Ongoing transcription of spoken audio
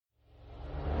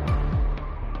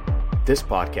This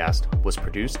podcast was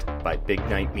produced by Big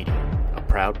Night Media, a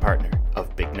proud partner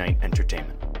of Big Night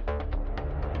Entertainment.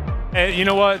 And you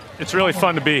know what? It's really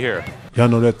fun to be here. Y'all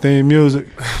know that theme music?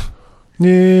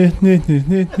 Yeah, yeah,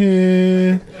 yeah,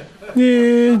 yeah,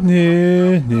 yeah,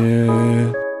 yeah,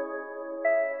 yeah.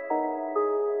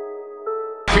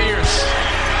 Pierce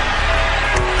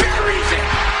buries it.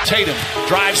 Tatum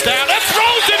drives down and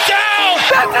throws it down.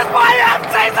 This is my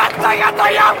end-season ticket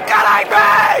to you, kidding me?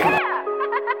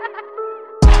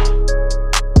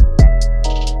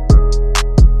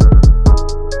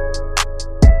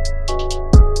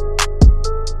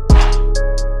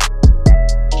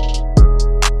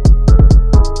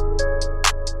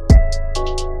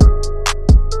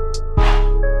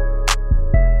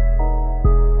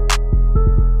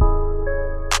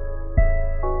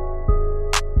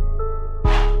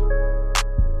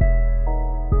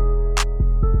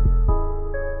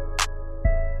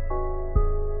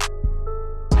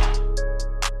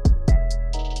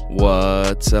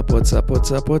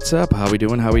 What's up? How we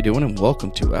doing? And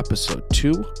welcome to episode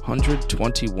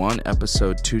 221,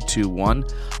 episode 221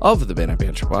 of the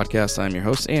Banter podcast. I'm your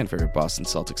host and favorite Boston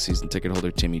Celtics season ticket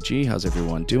holder, Timmy G. How's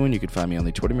everyone doing? You can find me on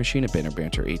the Twitter machine at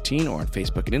Banter18 or on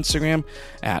Facebook and Instagram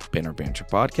at Banter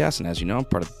podcast. And as you know, I'm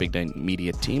part of the Big Night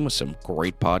Media team with some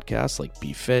great podcasts like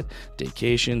Be Fit,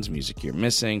 Daycations, Music You're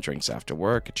Missing, Drinks After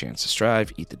Work, A Chance to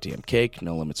Strive, Eat the Damn Cake,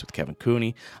 No Limits with Kevin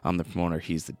Cooney. I'm the promoter,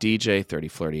 he's the DJ, 30,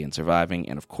 Flirty, and Surviving,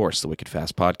 and of course, the Wicked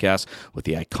Fast podcast with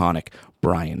the iconic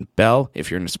Brian Bell.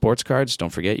 If you're into sports cards, don't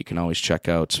forget you can always check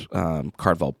out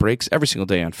Card Vault Breaks every single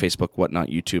day on Facebook, Whatnot,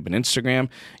 YouTube, and Instagram,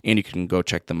 and you can go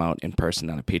check them out in person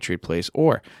down at Patriot Place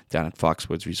or down at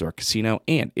Foxwoods Resort Casino.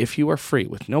 And if you are free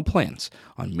with no plans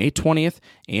on May 20th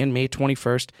and May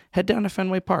 21st, head down to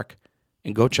Fenway Park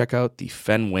and go check out the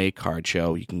Fenway Card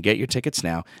Show. You can get your tickets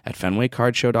now at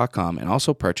FenwayCardShow.com and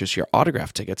also purchase your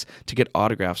autograph tickets to get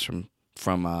autographs from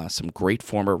some great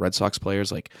former Red Sox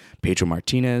players like Pedro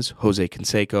Martinez, Jose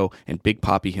Canseco, and Big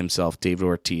Papi himself, David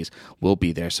Ortiz, will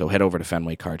be there. So head over to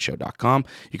FenwayCardShow.com.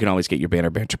 You can always get your Banter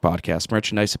podcast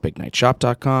merchandise at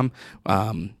BigNightShop.com.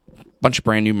 Bunch of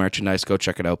brand new merchandise. Go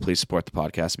check it out. Please support the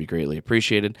podcast. It'd be greatly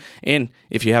appreciated. And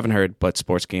if you haven't heard, but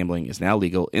sports gambling is now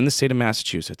legal in the state of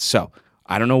Massachusetts. So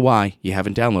I don't know why you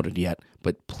haven't downloaded it yet,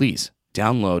 but please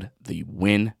download the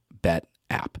WinBet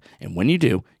app. And when you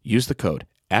do, use the code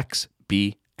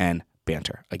XBN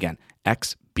Banter. Again,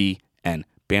 XBN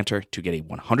Banter to get a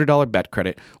 $100 bet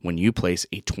credit when you place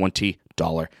a $20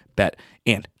 bet.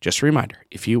 And just a reminder,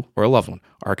 if you or a loved one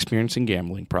are experiencing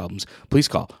gambling problems, please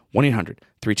call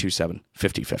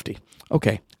 1-800-327-5050.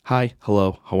 Okay, hi,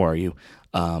 hello, how are you?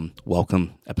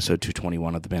 Welcome, episode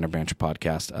 221 of the Banter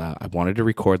podcast. I wanted to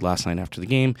record last night after the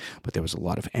game, but there was a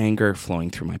lot of anger flowing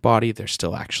through my body. There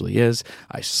still actually is.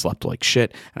 I slept like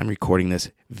shit, and I'm recording this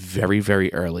very,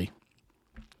 very early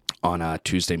on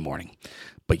Tuesday morning.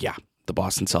 But yeah, the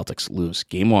Boston Celtics lose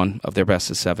Game 1 of their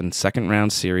best-of-7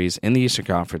 second-round series in the Eastern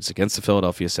Conference against the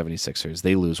Philadelphia 76ers.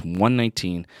 They lose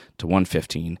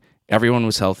 119-115. Everyone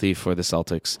was healthy for the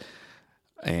Celtics.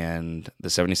 And the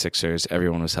 76ers,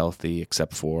 everyone was healthy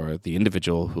except for the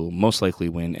individual who will most likely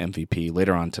win MVP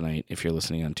later on tonight, if you're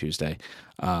listening on Tuesday,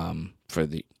 for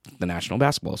the National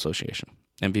Basketball Association.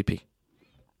 MVP.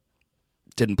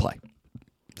 Didn't play.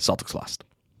 The Celtics lost.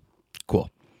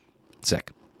 Cool.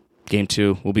 Sick. Game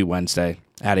 2 will be Wednesday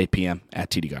at 8 p.m. at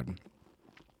TD Garden.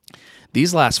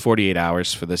 These last 48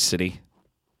 hours for this city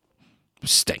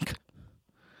stink.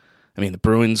 I mean, the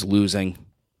Bruins losing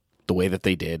the way that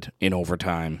they did in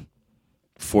overtime,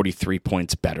 43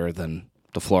 points better than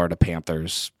the Florida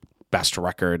Panthers' best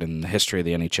record in the history of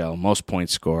the NHL, most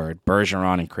points scored.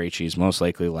 Bergeron and Krejci's most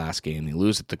likely last game. They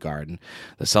lose at the Garden.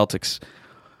 The Celtics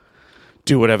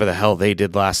do whatever the hell they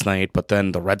did last night, but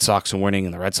then the Red Sox are winning,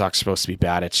 and the Red Sox are supposed to be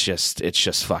bad. It's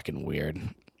just fucking weird.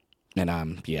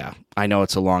 And yeah, I know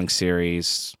it's a long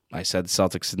series. I said the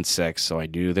Celtics in 6, so I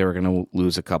knew they were going to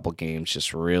lose a couple games.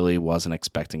 Just really wasn't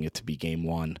expecting it to be Game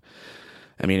 1.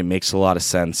 I mean, it makes a lot of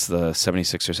sense. The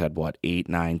 76ers had, 8,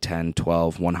 9, 10,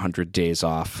 12, 100 days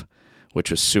off, which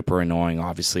was super annoying.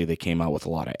 Obviously, they came out with a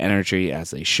lot of energy,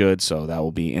 as they should, so that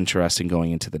will be interesting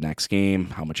going into the next game.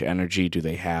 How much energy do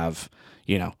they have,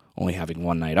 only having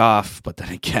one night off? But then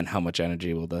again, how much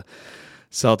energy will the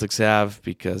Celtics have,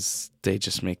 because they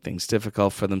just make things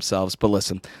difficult for themselves. But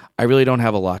listen, I really don't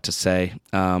have a lot to say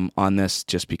on this,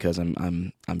 just because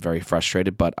I'm very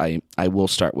frustrated. But I will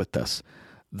start with this: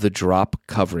 the drop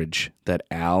coverage that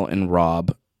Al and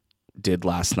Rob did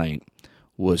last night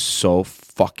was so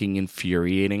fucking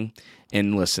infuriating.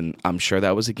 And listen, I'm sure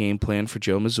that was a game plan for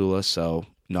Joe Mazzulla, so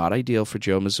not ideal for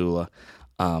Joe Mazzulla.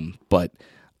 But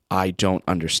I don't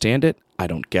understand it. I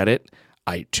don't get it.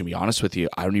 To be honest with you,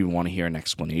 I don't even want to hear an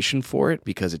explanation for it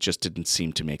because it just didn't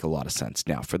seem to make a lot of sense.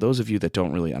 Now, for those of you that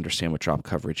don't really understand what drop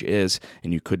coverage is,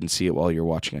 and you couldn't see it while you're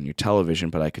watching on your television,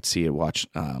 but I could see it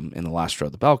in the last row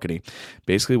of the balcony,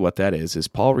 basically what that is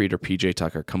Paul Reed or PJ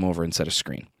Tucker come over and set a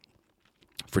screen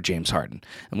for James Harden.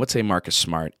 And let's say Marcus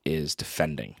Smart is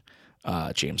defending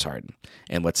James Harden.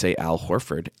 And let's say Al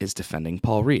Horford is defending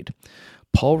Paul Reed.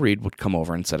 Paul Reed would come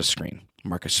over and set a screen.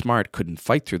 Marcus Smart couldn't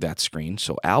fight through that screen,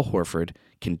 so Al Horford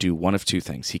can do one of two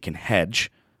things. He can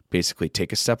hedge, basically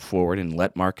take a step forward and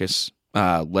let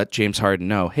James Harden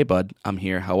know, hey, bud, I'm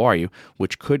here, how are you?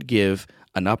 Which could give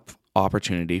enough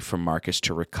opportunity for Marcus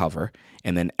to recover,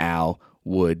 and then Al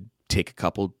would take a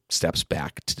couple steps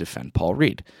back to defend Paul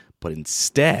Reed. But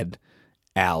instead,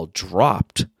 Al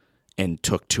dropped and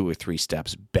took 2 or 3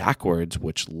 steps backwards,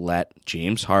 which let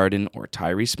James Harden or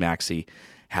Tyrese Maxey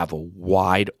have a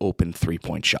wide open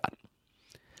 3-point shot.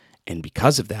 And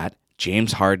because of that,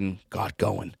 James Harden got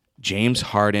going. James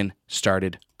Harden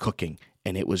started cooking,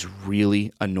 and it was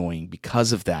really annoying.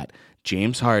 Because of that,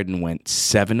 James Harden went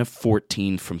 7 of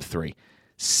 14 from 3.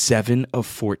 7 of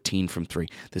 14 from 3.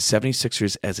 The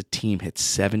 76ers as a team hit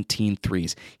 17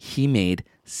 threes. He made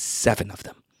 7 of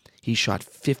them. He shot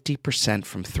 50%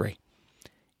 from 3.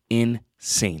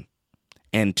 Insane.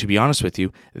 And to be honest with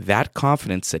you, that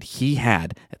confidence that he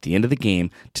had at the end of the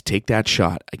game to take that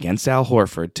shot against Al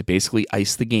Horford to basically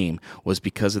ice the game was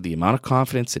because of the amount of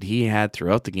confidence that he had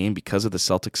throughout the game because of the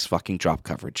Celtics' fucking drop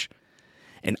coverage.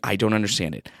 And I don't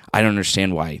understand it. I don't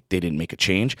understand why they didn't make a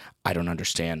change. I don't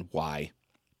understand why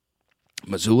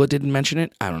Mazzulla didn't mention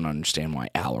it. I don't understand why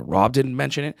Al or Rob didn't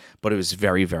mention it, but it was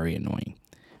very, very annoying.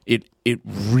 It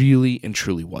really and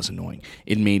truly was annoying.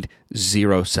 It made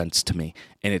 0 sense to me.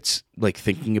 And it's like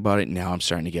thinking about it now, I'm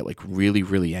starting to get like really,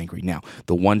 really angry. Now,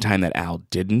 the one time that Al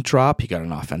didn't drop, he got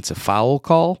an offensive foul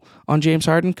call on James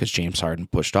Harden because James Harden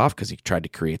pushed off because he tried to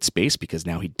create space because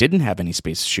now he didn't have any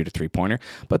space to shoot a 3-pointer.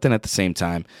 But then at the same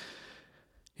time,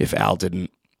 if Al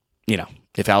didn't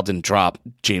drop,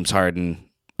 James Harden,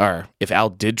 or if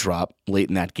Al did drop late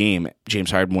in that game,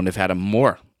 James Harden wouldn't have had a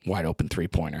more wide open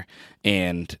 3-pointer.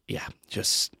 And yeah,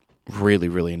 just really,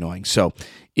 really annoying. So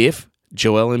if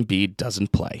Joel Embiid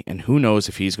doesn't play, and who knows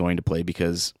if he's going to play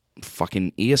because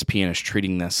fucking ESPN is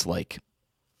treating this like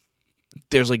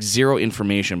there's like zero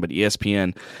information, but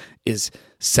ESPN is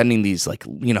sending these like,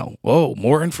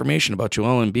 more information about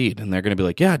Joel Embiid. And they're going to be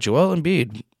like, yeah, Joel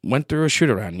Embiid went through a shoot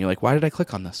around. And you're like, why did I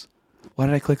click on this? Why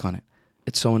did I click on it?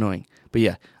 It's so annoying. But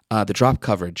yeah, the drop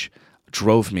coverage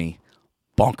drove me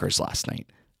bonkers last night.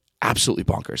 Absolutely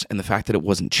bonkers. And the fact that it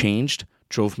wasn't changed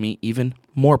drove me even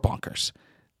more bonkers.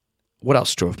 What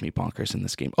else drove me bonkers in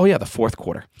this game? Oh yeah, the fourth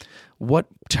quarter. What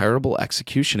terrible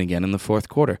execution again in the fourth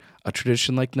quarter. A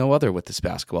tradition like no other with this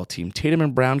basketball team. Tatum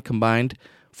and Brogdon.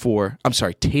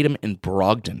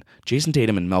 Jason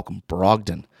Tatum and Malcolm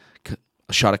Brogdon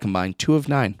shot a combined 2 of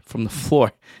 9 from the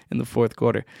floor in the fourth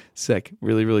quarter. Sick.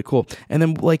 Really, really cool. And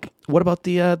then what about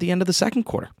the end of the second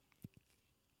quarter?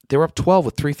 They were up 12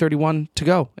 with 3:31 to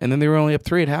go, and then they were only up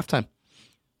 3 at halftime.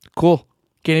 Cool.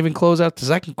 Can't even close out the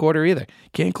second quarter either.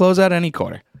 Can't close out any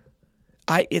quarter.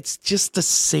 It's just the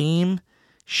same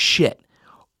shit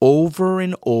over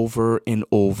and over and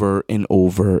over and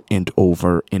over and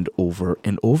over and over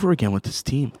and over again with this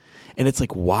team. And it's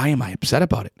like, why am I upset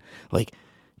about it? Like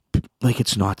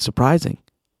it's not surprising.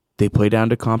 They play down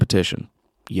to competition.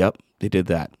 Yep, they did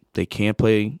that. They can't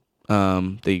play.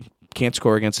 They can't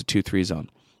score against a 2-3 zone.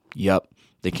 Yep.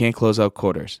 They can't close out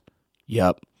quarters.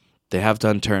 Yep. They have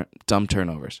done dumb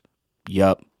turnovers.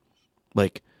 Yep.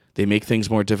 Like, they make things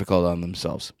more difficult on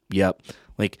themselves. Yep.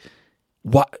 Like,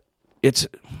 what? It's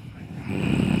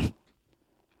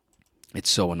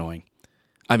so annoying.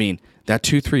 I mean, that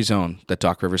 2-3 zone that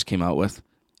Doc Rivers came out with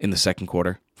in the second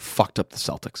quarter fucked up the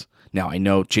Celtics. Now, I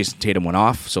know Jason Tatum went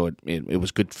off, so it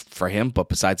was good for him, but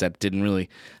besides that, it didn't really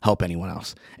help anyone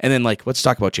else. And then, let's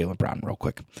talk about Jaylen Brown real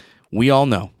quick. We all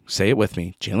know, say it with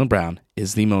me, Jaylen Brown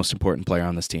is the most important player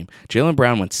on this team. Jaylen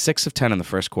Brown went 6 of 10 in the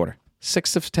first quarter.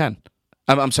 6 of 10.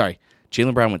 I'm sorry.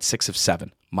 Jaylen Brown went 6 of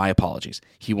 7. My apologies.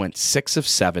 He went 6 of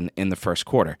 7 in the first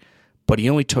quarter, but he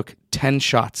only took 10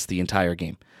 shots the entire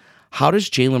game. How does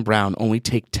Jaylen Brown only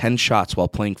take 10 shots while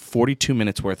playing 42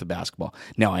 minutes worth of basketball?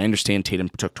 Now, I understand Tatum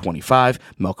took 25,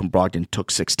 Malcolm Brogdon took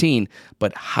 16,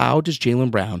 but how does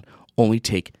Jaylen Brown only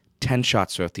take 10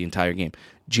 shots throughout the entire game?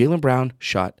 Jaylen Brown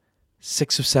shot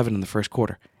 6 of 7 in the first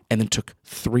quarter and then took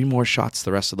 3 more shots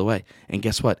the rest of the way. And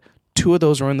guess what? 2 of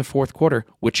those were in the fourth quarter,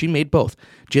 which he made both.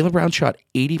 Jaylen Brown shot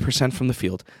 80% from the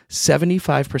field,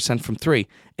 75% from 3,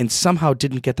 and somehow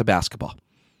didn't get the basketball.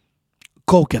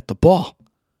 Go get the ball.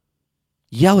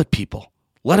 Yell at people.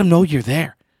 Let him know you're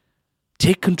there.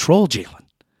 Take control, Jaylen.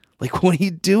 Like, what are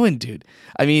you doing, dude?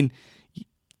 I mean,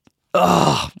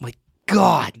 oh, my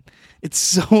God. It's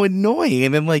so annoying.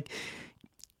 And then, like,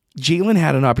 Jaylen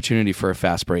had an opportunity for a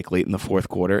fast break late in the fourth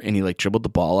quarter, and he, like, dribbled the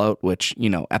ball out, which, you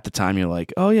know, at the time you're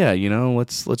like, oh, yeah, you know,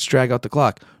 let's drag out the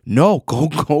clock. No, go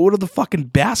to the fucking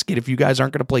basket if you guys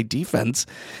aren't going to play defense.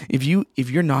 If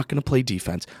you're not going to play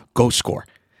defense, go score.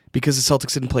 Because the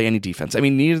Celtics didn't play any defense. I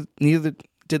mean, neither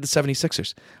did the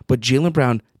 76ers. But Jaylen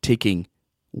Brown taking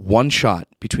one shot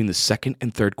between the second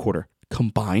and third quarter,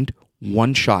 combined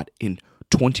one shot in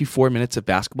 24 minutes of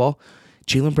basketball.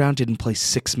 Jaylen Brown didn't play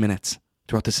 6 minutes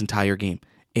throughout this entire game.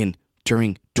 And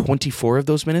during 24 of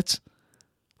those minutes,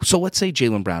 so let's say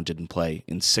Jaylen Brown didn't play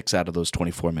in 6 out of those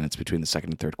 24 minutes between the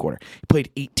second and third quarter. He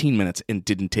played 18 minutes and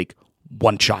didn't take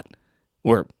one shot.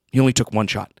 Or he only took one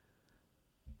shot.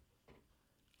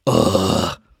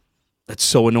 Ugh. That's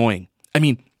so annoying. I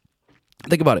mean,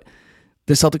 think about it.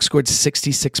 The Celtics scored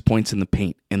 66 points in the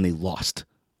paint and they lost.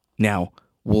 Now,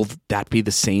 will that be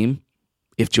the same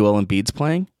if Joel Embiid's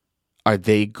playing? Are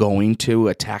they going to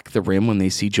attack the rim when they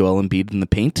see Joel Embiid in the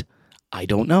paint? I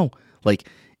don't know. Like,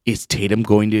 is Tatum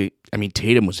going to... I mean,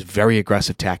 Tatum was very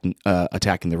aggressive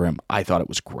attacking the rim. I thought it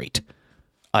was great.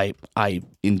 I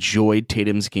enjoyed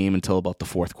Tatum's game until about the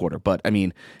fourth quarter. But, I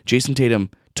mean, Jason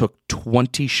Tatum took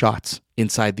 20 shots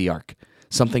inside the arc.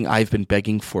 Something I've been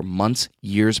begging for months,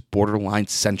 years, borderline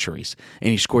centuries. And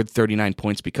he scored 39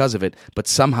 points because of it, but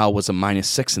somehow was a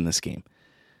 -6 in this game.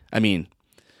 I mean,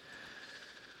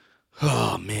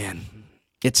 oh, man.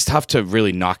 It's tough to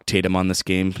really knock Tatum on this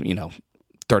game. You know,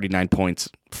 39 points,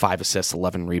 5 assists,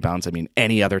 11 rebounds. I mean,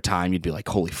 any other time you'd be like,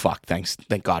 holy fuck,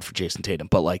 thank God for Jason Tatum.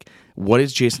 But, like, what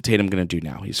is Jason Tatum going to do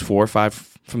now? He's 4 or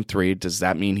 5 from 3. Does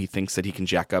that mean he thinks that he can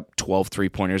jack up 12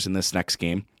 3-pointers in this next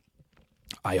game?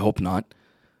 I hope not.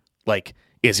 Like,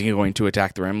 is he going to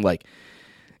attack the rim? Like,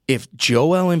 if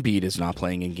Joel Embiid is not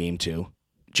playing in game 2,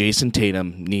 Jason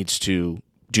Tatum needs to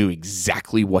do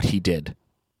exactly what he did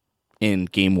in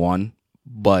game 1,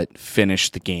 but finish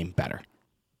the game better.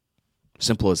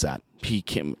 Simple as that. He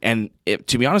can, and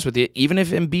to be honest with you, even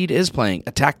if Embiid is playing,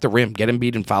 attack the rim, get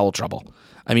Embiid in foul trouble.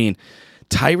 I mean,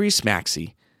 Tyrese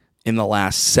Maxey in the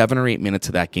last 7 or 8 minutes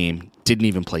of that game didn't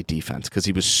even play defense because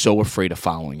he was so afraid of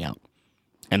fouling out.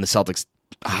 And the Celtics,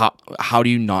 how do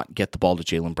you not get the ball to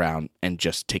Jaylen Brown and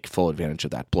just take full advantage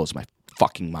of that? Blows my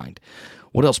fucking mind.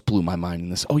 What else blew my mind in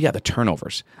this? Oh, yeah, the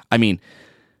turnovers. I mean,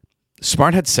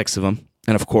 Smart had 6 of them.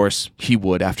 And, of course, he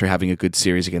would after having a good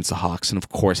series against the Hawks. And, of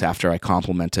course, after I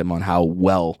compliment him on how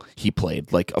well he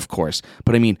played. Like, of course.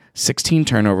 But, I mean, 16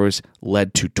 turnovers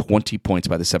led to 20 points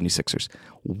by the 76ers.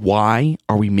 Why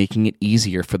are we making it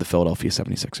easier for the Philadelphia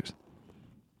 76ers?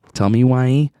 Tell me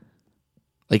why.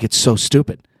 Like, it's so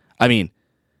stupid. I mean,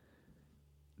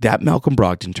 that Malcolm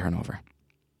Brogdon turnover.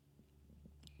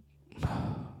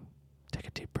 Take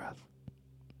a deep breath.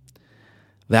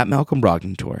 That Malcolm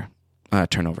Brogdon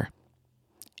turnover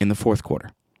in the fourth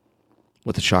quarter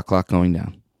with the shot clock going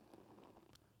down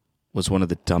was one of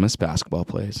the dumbest basketball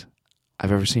plays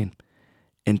I've ever seen.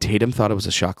 And Tatum thought it was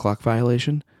a shot clock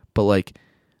violation, but, like,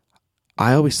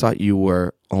 I always thought you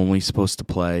were only supposed to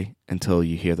play until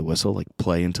you hear the whistle, like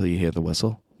play until you hear the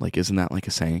whistle. Like, isn't that like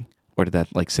a saying? Or did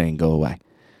that, like, saying go away?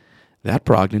 That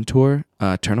Brogdon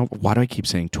turnover, why do I keep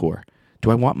saying tour? Do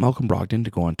I want Malcolm Brogdon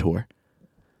to go on tour?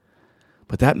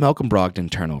 But that Malcolm Brogdon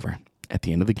turnover at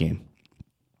the end of the game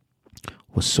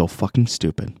was so fucking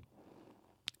stupid.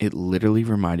 It literally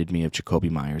reminded me of Jacoby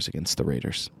Myers against the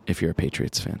Raiders, if you're a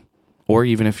Patriots fan. Or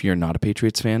even if you're not a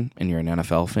Patriots fan and you're an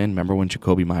NFL fan, remember when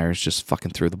Jacoby Myers just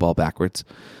fucking threw the ball backwards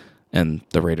and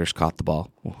the Raiders caught the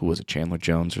ball? Who was it, Chandler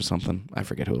Jones or something? I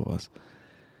forget who it was.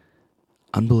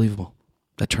 Unbelievable.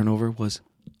 That turnover was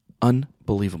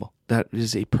unbelievable. That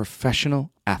is a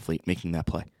professional athlete making that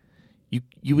play.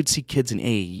 You would see kids in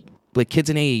AAU, like kids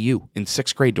in AAU in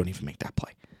 6th grade don't even make that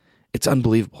play. It's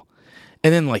unbelievable.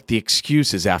 And then, like, the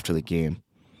excuses after the game.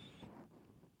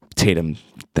 Tatum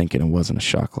thinking it wasn't a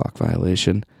shot clock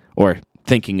violation, or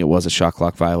thinking it was a shot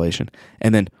clock violation.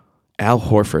 And then Al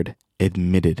Horford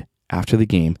admitted after the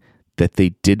game that they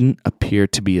didn't appear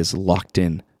to be as locked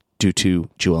in due to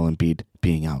Joel Embiid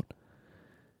being out.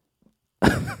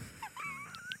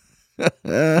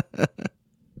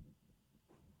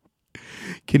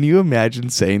 Can you imagine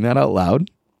saying that out loud?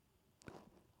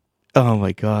 Oh,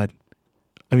 my God.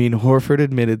 I mean, Horford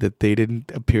admitted that they didn't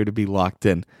appear to be locked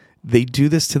in. They do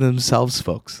this to themselves,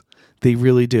 folks. They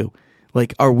really do.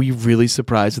 Like, are we really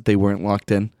surprised that they weren't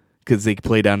locked in? Because they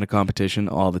play down to competition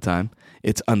all the time.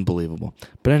 It's unbelievable.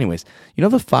 But anyways, you know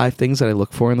the 5 things that I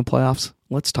look for in the playoffs?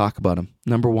 Let's talk about them.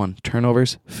 Number 1,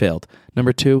 turnovers, failed.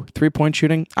 Number 2, 3-point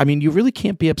shooting. I mean, you really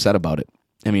can't be upset about it.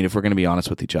 I mean, if we're going to be honest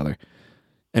with each other.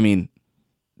 I mean,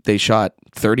 they shot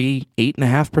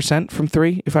 38.5% from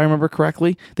 3, if I remember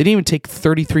correctly. They didn't even take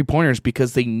 33 pointers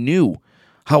because they knew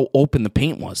how open the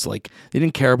paint was. Like, they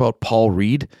didn't care about Paul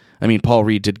Reed. I mean, Paul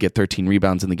Reed did get 13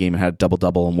 rebounds in the game and had a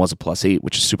double-double and was a +8,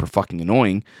 which is super fucking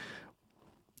annoying.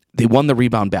 They won the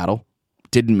rebound battle.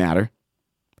 Didn't matter.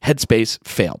 Headspace,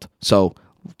 failed. So,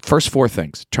 first 4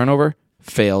 things. Turnover,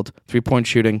 failed. 3-point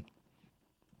shooting,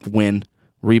 win.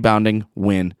 Rebounding,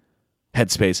 win.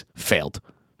 Headspace, failed.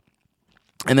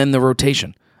 And then the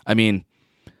rotation. I mean,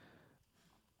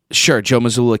 sure, Joe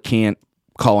Mazzulla can't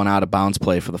call an out-of-bounds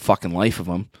play for the fucking life of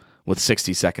him with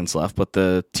 60 seconds left, but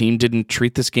the team didn't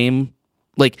treat this game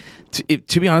like,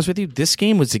 to be honest with you, this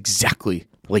game was exactly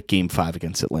like Game 5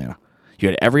 against Atlanta. You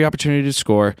had every opportunity to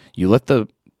score. You let the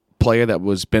player that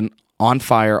was been on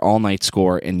fire all night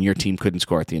score, and your team couldn't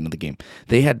score at the end of the game.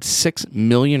 They had 6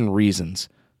 million reasons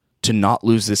to not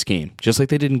lose this game, just like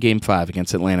they did in Game 5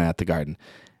 against Atlanta at the Garden,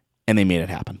 and they made it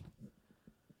happen.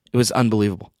 It was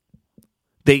unbelievable.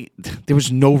 There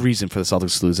was no reason for the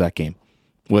Celtics to lose that game,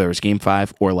 whether it was Game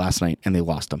 5 or last night, and they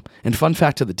lost them. And fun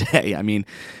fact of the day, I mean,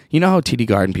 you know how TD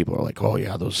Garden people are like, oh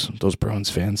yeah, those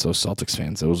Bruins fans, those Celtics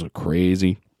fans, those are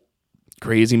crazy,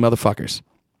 crazy motherfuckers.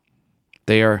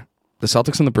 The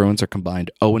Celtics and the Bruins are combined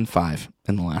 0-5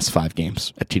 in the last 5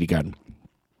 games at TD Garden.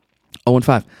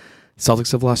 0-5.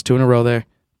 Celtics have lost 2 in a row there.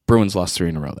 Bruins lost 3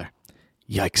 in a row there.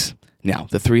 Yikes. Now,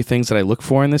 the 3 things that I look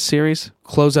for in this series,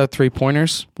 close out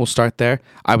 3-pointers. We'll start there.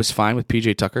 I was fine with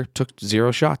PJ Tucker. Took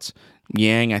 0 shots.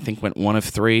 Yang, I think, went 1 of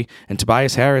 3. And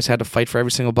Tobias Harris had to fight for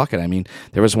every single bucket. I mean,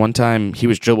 there was one time he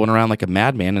was dribbling around like a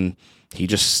madman, and he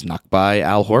just snuck by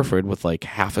Al Horford with like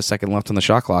half a second left on the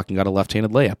shot clock and got a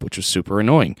left-handed layup, which was super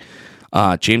annoying.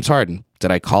 James Harden, did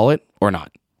I call it or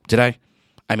not? Did I?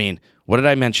 I mean, what did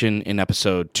I mention in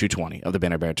episode 220 of the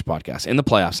Banter podcast? In the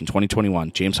playoffs in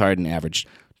 2021, James Harden averaged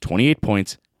 28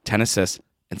 points, 10 assists,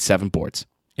 and 7 boards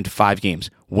in 5 games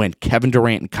when Kevin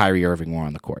Durant and Kyrie Irving were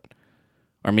on the court.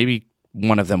 Or maybe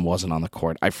one of them wasn't on the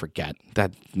court. I forget.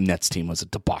 That Nets team was a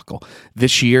debacle.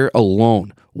 This year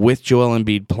alone, with Joel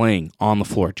Embiid playing on the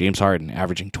floor, James Harden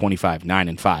averaging 25, 9,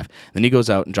 and 5. Then he goes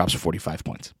out and drops 45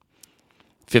 points.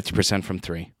 50% from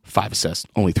 3, 5 assists,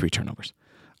 only 3 turnovers.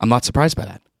 I'm not surprised by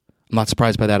that. I'm not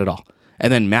surprised by that at all.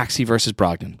 And then Maxey versus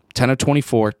Brogdon. 10 of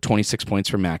 24, 26 points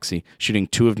for Maxey, shooting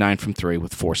 2 of 9 from 3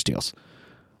 with 4 steals.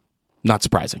 Not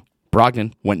surprising.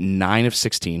 Brogdon went 9 of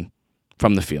 16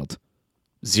 from the field.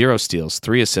 0 steals,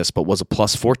 3 assists, but was a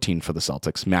 +14 for the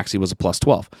Celtics. Maxey was a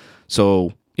 +12.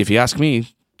 So if you ask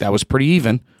me, that was pretty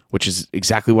even, which is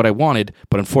exactly what I wanted.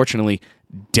 But unfortunately,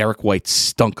 Derrick White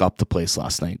stunk up the place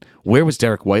last night. Where was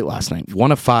Derrick White last night?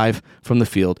 1 of 5 from the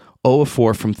field, 0 of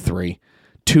 4 from 3,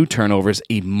 2 turnovers,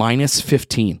 a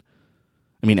 -15.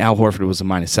 I mean, Al Horford was a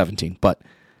 -17, but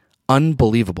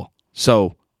unbelievable.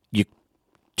 So you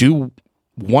do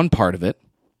one part of it,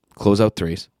 close out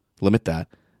threes, limit that.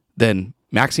 Then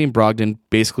Maxey and Brogdon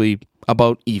basically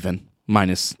about even,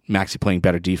 minus Maxey playing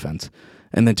better defense.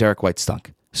 And then Derrick White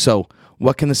stunk. So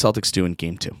what can the Celtics do in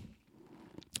Game 2?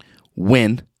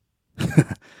 Win.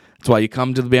 That's why you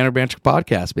come to the Banter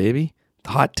podcast, baby.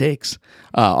 Hot takes.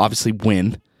 Obviously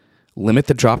win. Limit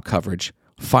the drop coverage.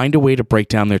 Find a way to break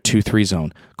down their 2-3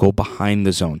 zone. Go behind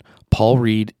the zone. Paul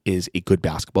Reed is a good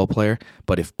basketball player,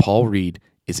 but if Paul Reed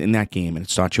is in that game and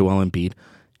it's not Joel Embiid,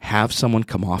 have someone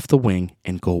come off the wing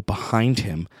and go behind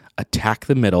him, attack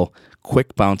the middle,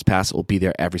 quick bounce pass. It will be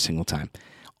there every single time.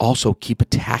 Also, keep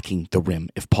attacking the rim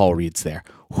if Paul Reed's there.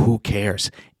 Who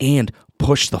cares? And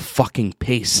push the fucking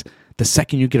pace. The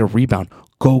second you get a rebound,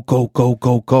 go, go, go,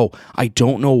 go, go. I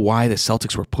don't know why the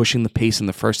Celtics were pushing the pace in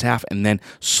the first half and then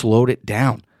slowed it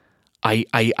down. I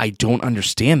don't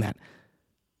understand that.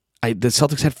 The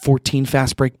Celtics had 14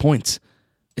 fast break points.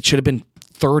 It should have been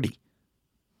 30.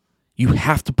 You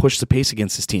have to push the pace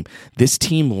against this team. This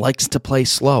team likes to play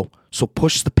slow, so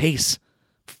push the pace.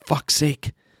 For fuck's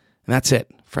sake. And that's it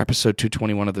for episode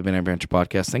 221 of the Banter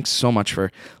podcast. Thanks so much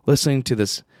for listening to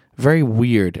this very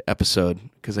weird episode,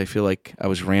 because I feel like I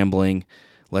was rambling,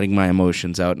 letting my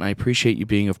emotions out, and I appreciate you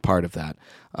being a part of that.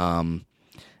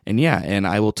 And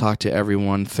I will talk to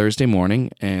everyone Thursday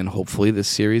morning, and hopefully this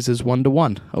series is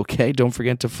 1-1. Okay, don't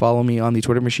forget to follow me on the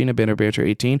Twitter machine at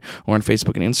BanterBanter18 or on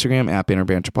Facebook and Instagram at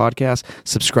BanterBanter Podcast.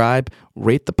 Subscribe,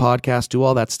 rate the podcast, do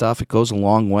all that stuff. It goes a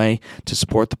long way to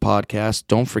support the podcast.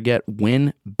 Don't forget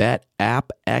WinBet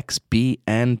app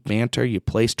XBN Banter. You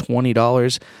place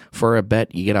 $20 for a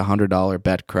bet, you get a $100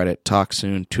 bet credit. Talk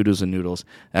soon. Toodles and noodles,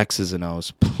 X's and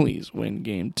O's. Please win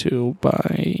game 2.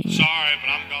 Bye. Sorry, but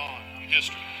I'm gone. I'm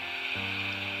history.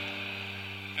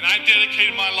 And I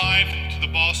dedicated my life to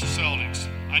the Boston Celtics.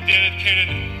 I dedicated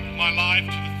my life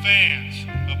to the fans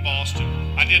of Boston.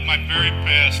 I did my very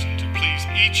best to please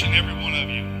each and every one of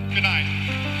you. Good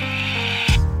night.